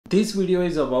This video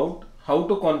is about how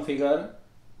to configure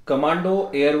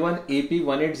COMMANDO AirONE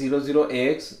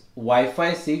AP1800AX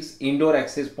Wi-Fi 6 indoor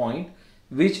access point,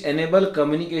 which enable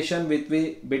communication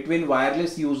between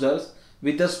wireless users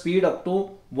with a speed up to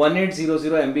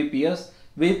 1800 Mbps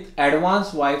with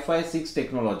advanced Wi-Fi 6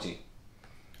 technology.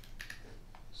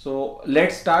 So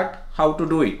let's start how to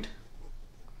do it.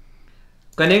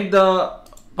 Connect the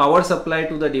power supply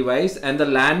to the device and the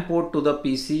LAN port to the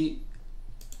PC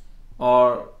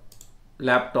or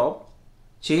laptop.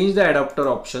 Change the adapter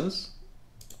options.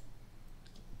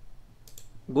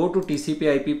 Go to TCP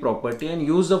IP property and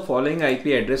use the following IP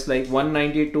address like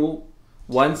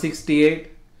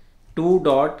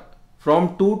 192.168.2.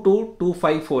 From 2 to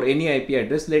 254, any IP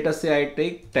address. Let us say I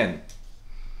take 10.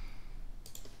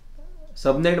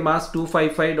 Subnet mask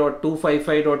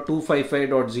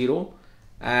 255.255.255.0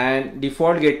 and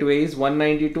default gateway is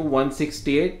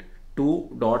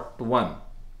 192.168.2.1.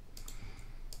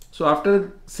 So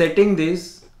after setting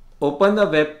this, open the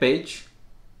web page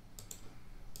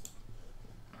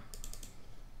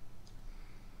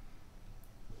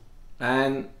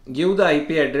and give the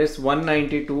IP address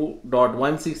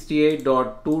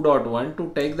 192.168.2.1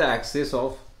 to take the access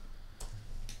of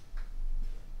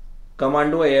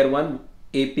COMMANDO AirONE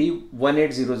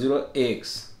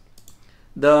AP1800AX.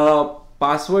 The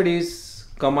password is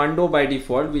Commando by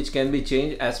default, which can be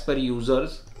changed as per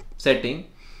user's setting.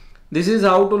 This is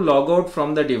how to log out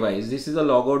from the device. This is the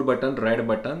logout button, red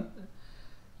button.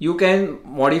 You can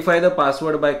modify the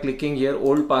password by clicking here.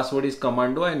 Old password is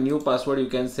Commando and new password you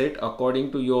can set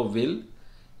according to your will.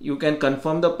 You can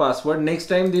confirm the password. Next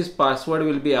time this password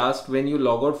will be asked when you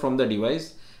log out from the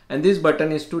device, and this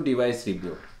button is to device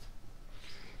reboot.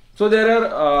 So there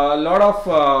are a lot of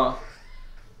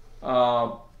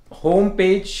home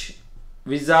page,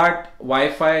 wizard,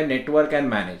 Wi-Fi, network and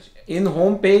manage. In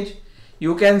home page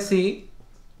you can see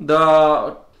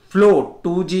the flow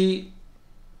 2G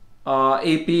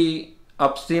AP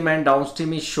upstream and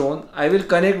downstream is shown. I will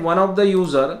connect one of the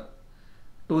user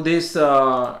to this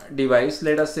device.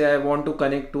 Let us say I want to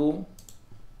connect to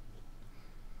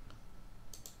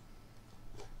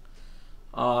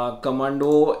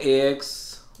COMMANDO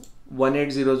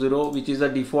AX1800, which is the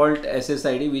default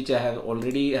SSID which I have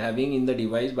already having in the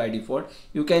device by default.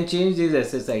 You can change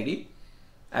this SSID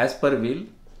as per will.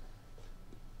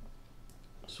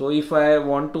 So if I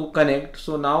want to connect,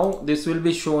 so now this will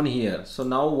be shown here. So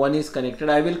now one is connected.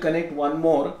 I will connect one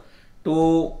more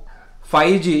to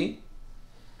 5G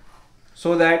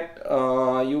so that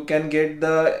you can get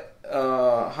the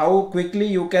how quickly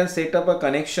you can set up a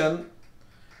connection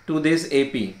to this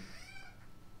AP.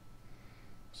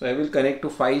 So I will connect to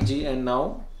 5G, and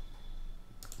now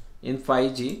in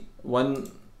 5G one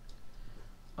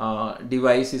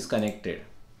device is connected.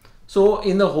 So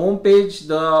in the home page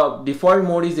the default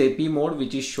mode is AP mode,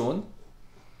 which is shown,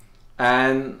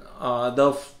 and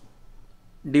the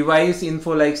device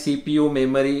info like CPU,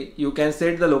 memory, you can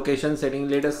set the location setting.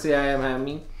 Let us say I am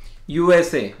having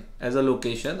USA as a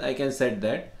location. I can set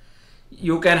that.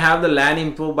 You can have the LAN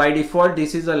info. By default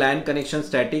this is a LAN connection,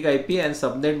 static IP and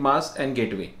subnet mask and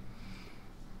gateway,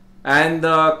 and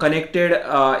the connected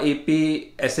AP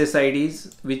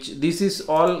SSIDs, which this is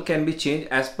all can be changed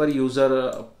as per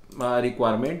user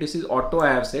requirement. This is auto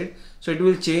I have said, so it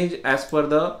will change as per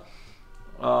the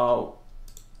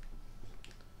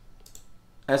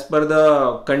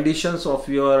conditions of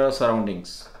your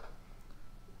surroundings.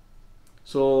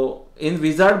 So in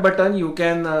wizard button you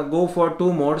can go for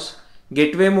two modes.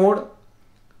 Gateway mode,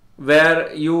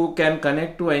 where you can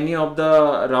connect to any of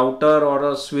the router or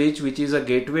a switch which is a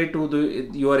gateway to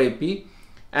your AP,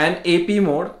 and AP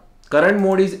mode. Current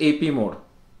mode is AP mode,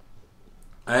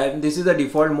 and this is the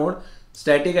default mode.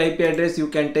 Static IP address, you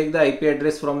can take the IP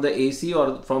address from the AC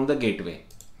or from the gateway.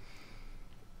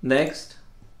 Next,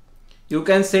 you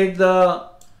can set the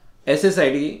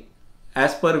SSID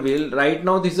as per will. Right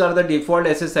now these are the default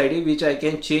SSID which I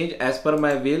can change as per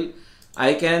my will.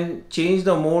 I can change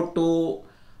the mode to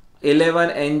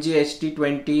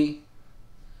 11NG-HT20,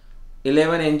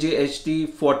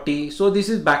 11NG-HT40. So this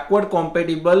is backward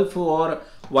compatible for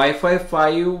Wi-Fi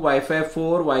 5, Wi-Fi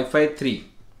 4, Wi-Fi 3.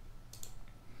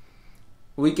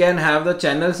 We can have the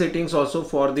channel settings also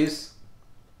for this,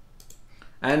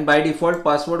 and by default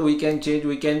password we can change.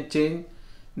 We can change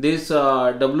this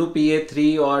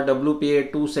WPA3 or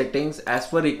WPA2 settings as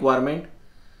per requirement.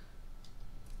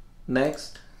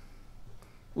 Next,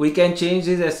 we can change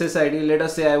this SSID. Let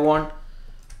us say I want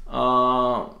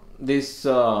this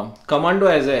Commando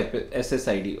as a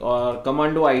SSID or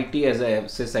Commando IT as a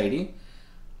SSID.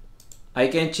 I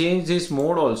can change this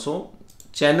mode also.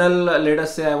 Channel, let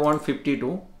us say I want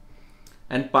 52,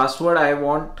 and password I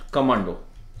want commando,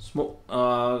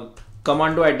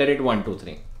 commando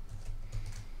 @123.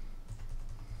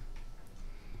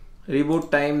 Reboot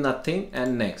time nothing,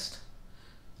 and next.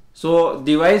 So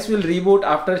device will reboot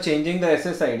after changing the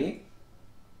SSID,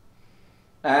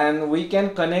 and we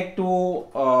can connect to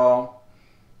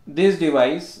this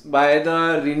device by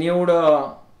the renewed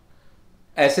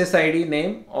SSID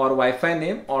name or Wi-Fi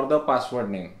name or the password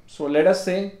name. So let us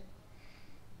say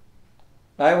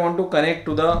I want to connect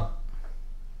to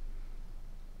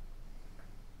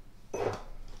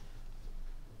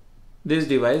this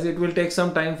device. It will take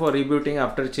some time for rebooting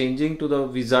after changing to the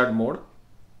wizard mode.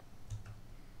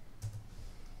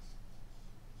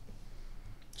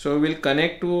 So we will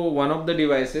connect to one of the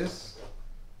devices.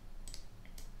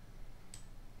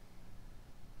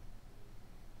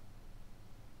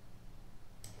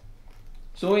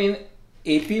 So in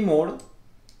AP mode,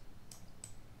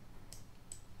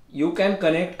 you can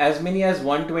connect as many as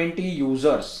 120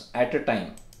 users at a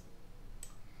time.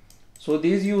 So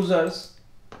these users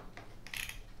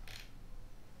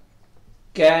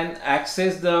can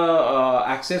access the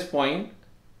access point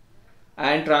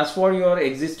and transfer your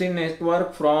existing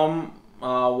network from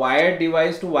wired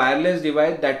device to wireless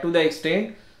device, that to the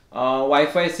extent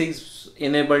Wi-Fi 6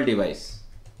 enabled device.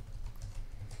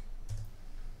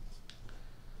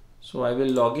 So I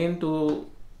will log in to,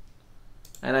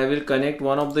 and I will connect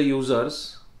one of the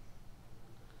users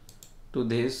to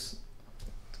this.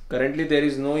 Currently there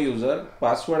is no user.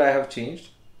 Password I have changed.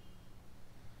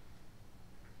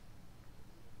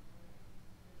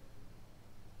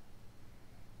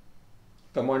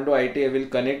 Commando IT, I will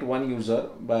connect one user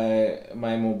by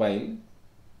my mobile.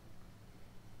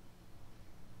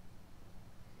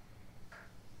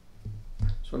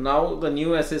 So now the new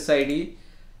SSID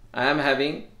I am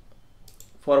having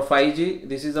for 5G.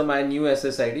 This is my new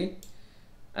SSID,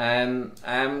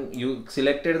 and you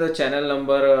selected the channel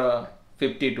number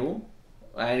 52,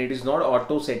 and it is not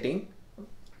auto setting.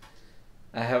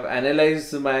 I have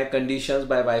analyzed my conditions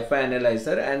by Wi-Fi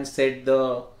analyzer and set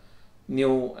the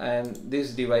new, and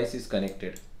this device is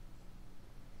connected.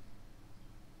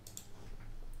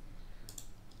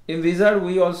 In wizard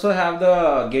we also have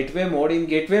the gateway mode. In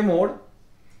gateway mode,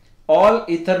 all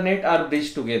Ethernet are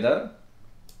bridged together.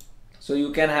 So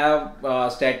you can have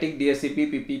static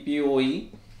DHCP, PPP, OE,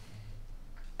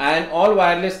 and all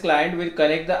wireless client will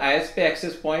connect the ISP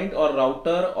access point or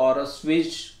router or a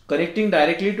switch connecting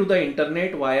directly to the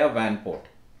internet via WAN port.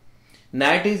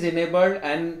 NAT is enabled,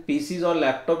 and PCs or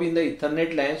laptop in the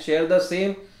Ethernet LAN share the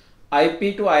same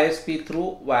IP to ISP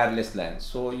through wireless LAN.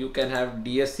 So you can have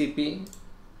DHCP,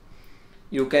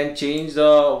 you can change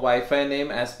the Wi-Fi name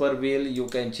as per will, you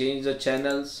can change the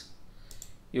channels,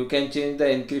 you can change the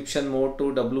encryption mode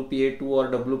to WPA2 or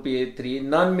WPA3.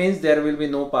 None means there will be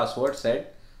no password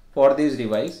set for this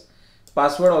device.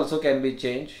 Password also can be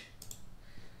changed.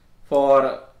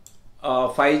 For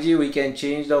 5G we can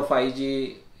change the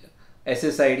 5G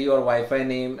SSID or Wi-Fi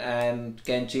name and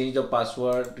can change the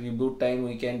password. Reboot time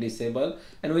we can disable,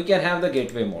 and we can have the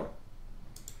gateway mode.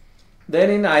 Then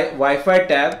in Wi-Fi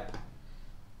tab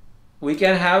we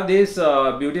can have this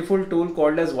beautiful tool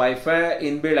called as Wi-Fi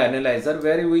inbuilt analyzer,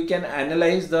 where we can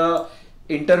analyze the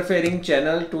interfering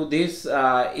channel to this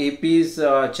AP's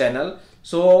channel.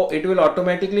 So it will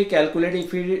automatically calculate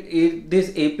if this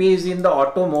AP is in the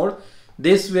auto mode.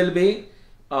 This will be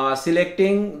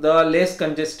selecting the less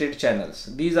congested channels.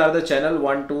 These are the channel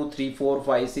 1, 2, 3, 4,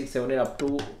 5, 6, 7, 8 up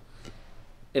to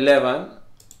 11.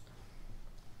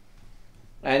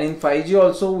 And in 5G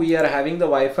also we are having the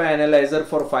Wi-Fi analyzer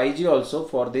for 5G also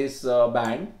for this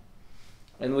band,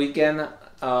 and we can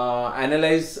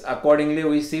analyze accordingly.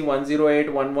 We see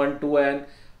 108, 112 and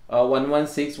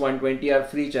 116, 120 are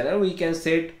free channel. We can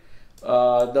set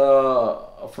from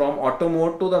auto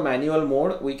mode to the manual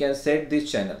mode. We can set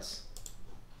these channels.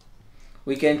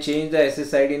 We can change the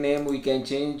SSID name. We can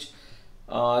change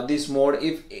this mode.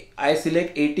 If I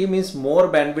select 80 means more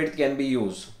bandwidth can be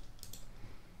used.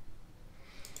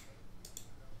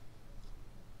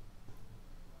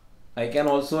 I can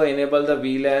also enable the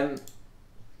VLAN.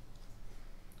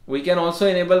 We can also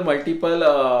enable multiple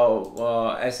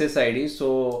SSID.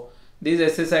 So this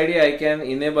SSID I can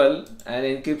enable an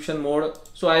encryption mode.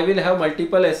 So I will have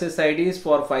multiple SSIDs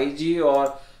for 5G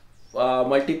or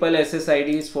multiple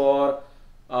SSIDs for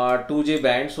 2G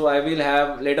band. So I will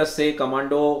have, let us say,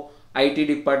 Commando IT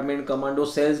department, Commando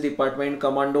sales department,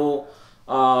 Commando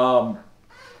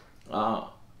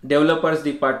developers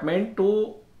department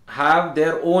to have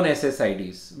their own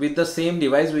SSIDs. With the same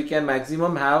device we can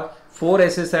maximum have 4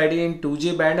 SSID in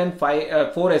 2G band and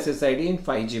 4 SSID in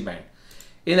 5G band.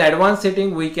 In advanced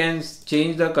setting we can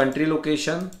change the country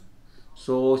location.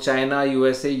 So China,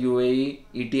 USA, UAE,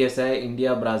 ETSI,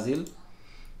 India, Brazil.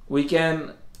 We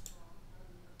can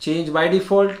change by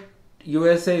default.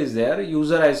 USA is there,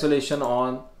 user isolation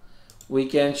on. We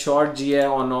can short GI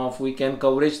on off. We can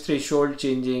coverage threshold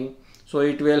changing, so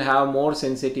it will have more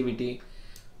sensitivity.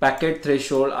 Packet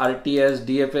threshold, RTS,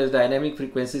 DFS, dynamic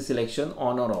frequency selection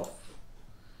on or off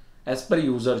as per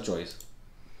user choice.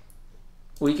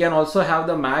 We can also have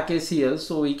the MAC ACL,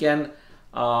 so we can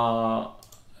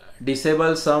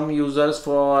disable some users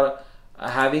for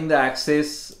having the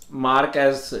access mark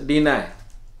as deny.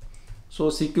 So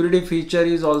security feature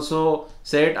is also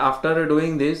set. After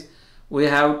doing this, we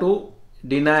have to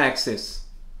deny access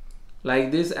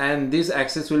like this, and this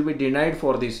access will be denied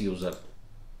for this user.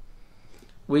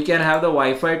 We can have the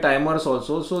Wi-Fi timers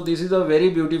also. So this is a very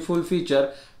beautiful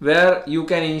feature where you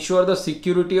can ensure the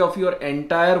security of your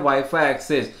entire Wi-Fi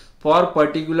access for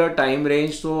particular time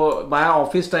range. So my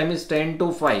office time is 10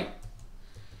 to 5.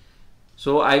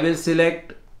 So I will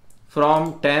select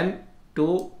from 10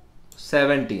 to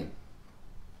 17.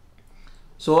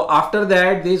 So after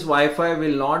that, this Wi-Fi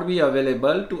will not be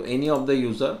available to any of the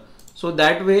user. So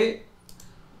that way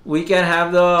we can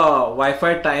have the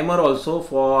Wi-Fi timer also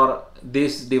for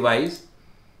this device.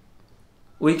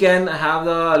 We can have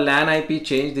the LAN IP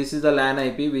change. This is the LAN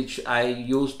IP which I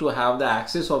use to have the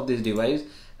access of this device,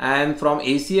 and from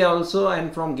ACA also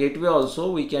and from gateway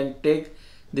also we can take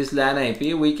this LAN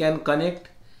IP. We can connect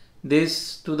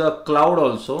this to the cloud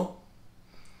also,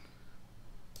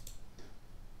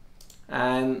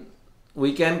 and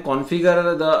we can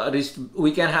configure the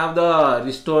we can have the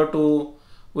restore to,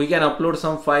 we can upload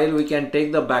some file, we can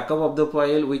take the backup of the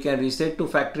file, we can reset to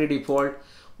factory default,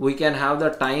 we can have the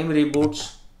time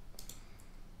reboots.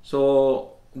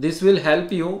 So this will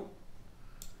help you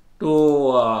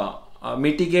to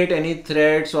mitigate any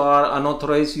threats or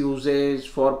unauthorized usage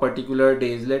for particular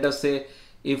days. Let us say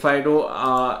if I do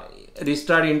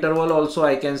restart interval also,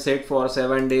 I can set for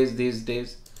 7 days these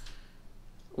days.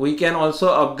 We can also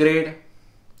upgrade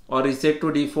or reset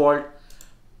to default.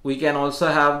 We can also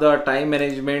have the time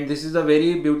management. This is a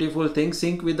very beautiful thing,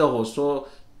 sync with the host. So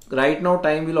right now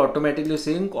time will automatically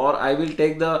sync, or I will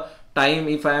take the time.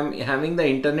 If I am having the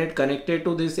internet connected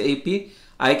to this AP,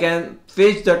 I can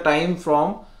fetch the time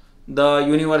from the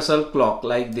universal clock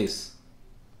like this.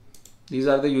 These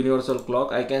are the universal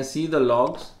clock. I can see the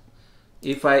logs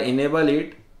if I enable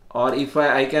it, or if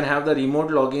I can have the remote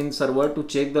login server to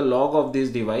check the log of this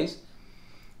device.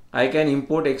 I can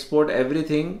import, export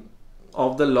everything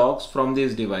of the logs from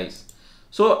this device.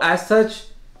 So as such,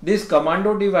 this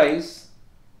Commando device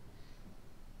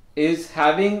is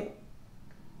having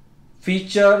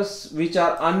features which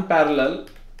are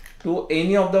unparalleled to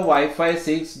any of the Wi-Fi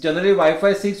 6. Generally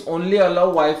Wi-Fi 6 only allow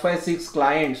Wi-Fi 6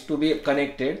 clients to be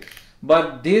connected,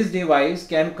 but this device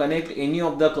can connect any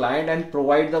of the client and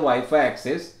provide the Wi-Fi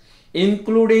access,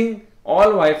 including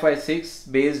all Wi-Fi 6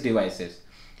 based devices.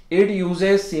 It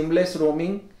uses seamless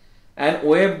roaming and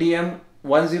OFDM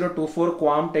 1024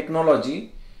 QAM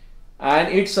technology, and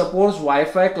it supports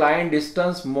Wi-Fi client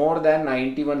distance more than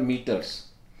 91 meters.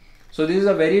 So this is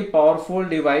a very powerful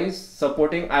device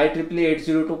supporting IEEE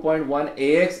 802.1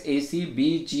 AX, AC,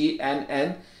 B, G and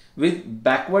N with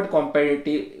backward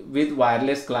compatibility with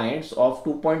wireless clients of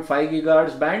 2.5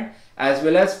 GHz band as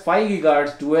well as 5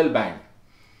 GHz dual band,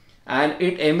 and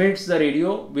it emits the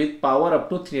radio with power up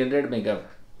to 300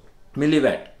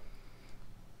 milliwatt.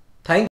 Thank